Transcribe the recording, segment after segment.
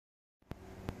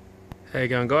How you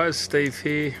going, guys? Steve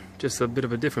here. Just a bit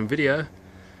of a different video.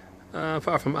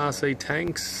 Apart from RC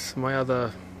tanks, my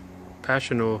other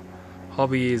passion or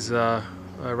hobby is I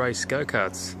race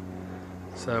go-karts.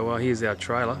 So here's our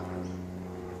trailer.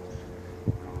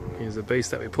 Here's the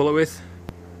beast that we pull it with.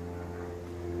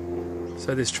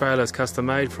 So this trailer is custom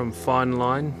made from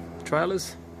Fineline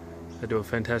trailers. They do a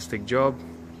fantastic job.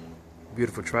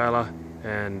 Beautiful trailer,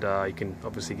 and you can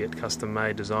obviously get custom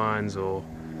made designs or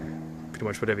pretty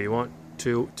much whatever you want.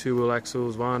 Two wheel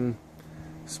axles, one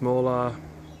smaller,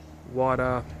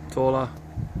 wider, taller,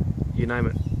 you name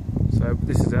it. So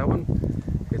this is our one.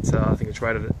 It's I think it's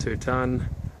rated at 2 ton,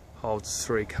 holds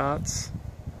 3 carts.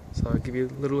 So I'll give you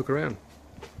a little look around.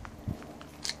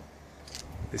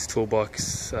 This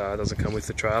toolbox doesn't come with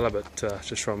the trailer, but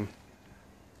just from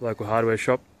local hardware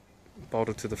shop,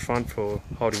 bolted to the front for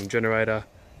holding generator,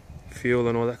 fuel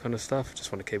and all that kind of stuff.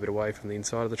 Just want to keep it away from the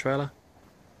inside of the trailer.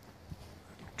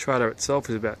 Trailer itself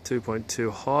is about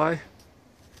 2.2 high,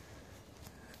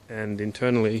 and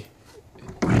internally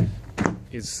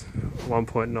is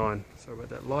 1.9. Sorry about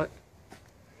that light.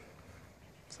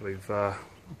 So we've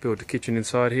built a kitchen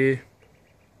inside here.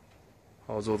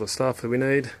 Holds all the stuff that we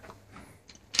need.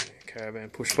 Caravan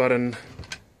push button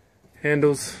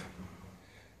handles.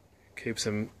 Keeps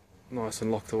them nice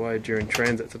and locked away during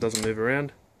transit so it doesn't move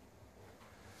around.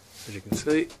 As you can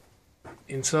see,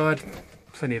 inside,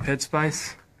 plenty of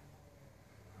headspace.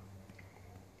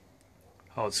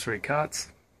 Holds 3 carts.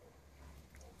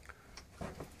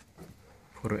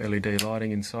 Put a LED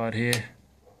lighting inside here.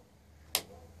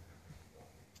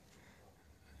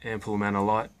 Ample amount of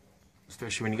light,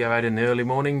 especially when you go out in the early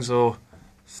mornings or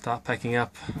start packing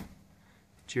up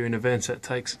during events. That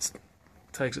takes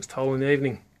its toll in the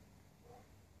evening.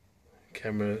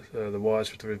 Camera, the wires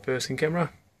for the reversing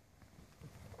camera.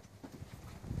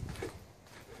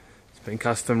 It's been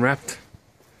custom wrapped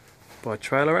by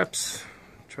Trailer Wraps.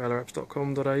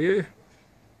 trailerwraps.com.au.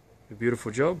 A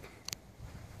beautiful job.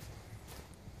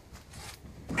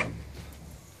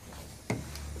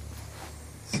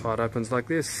 Side opens like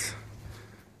this.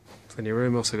 Plenty of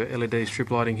room. Also got LED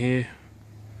strip lighting here.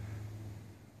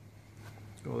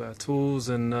 All our tools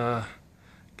and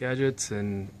gadgets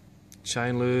and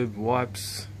chain lube,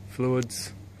 wipes,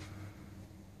 fluids.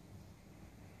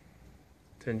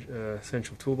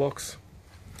 Essential toolbox.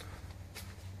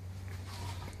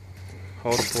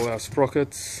 Holds all our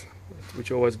sprockets,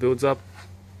 which always builds up,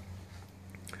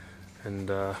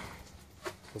 and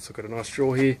also got a nice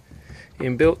drawer here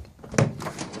inbuilt,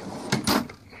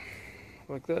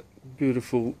 like that.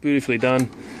 Beautifully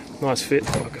done. Nice fit,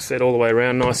 like I said, all the way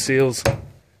around. Nice seals.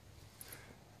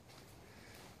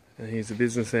 And here's the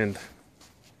business end.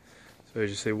 So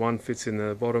as you see, one fits in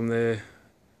the bottom there,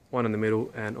 one in the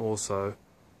middle, and also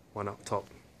one up top.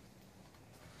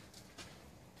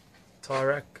 Tie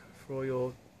rack for all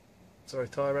your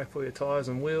tyres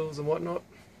and wheels and whatnot.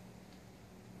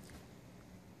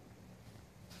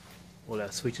 All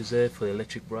our switches there for the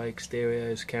electric brake,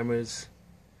 stereos, cameras,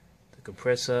 the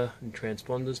compressor and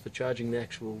transponders for charging the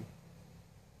actual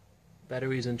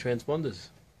batteries and transponders.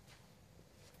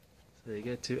 So there you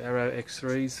go, 2 Arrow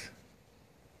X3s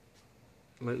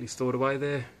neatly stored away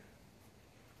there.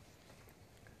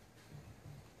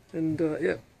 And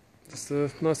yeah, just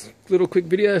a nice little quick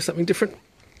video, something different.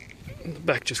 The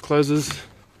back just closes.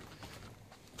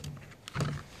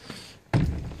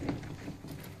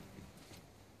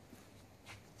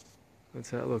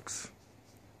 That's how it looks.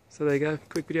 So there you go,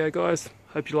 quick video, guys.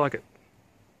 Hope you like it.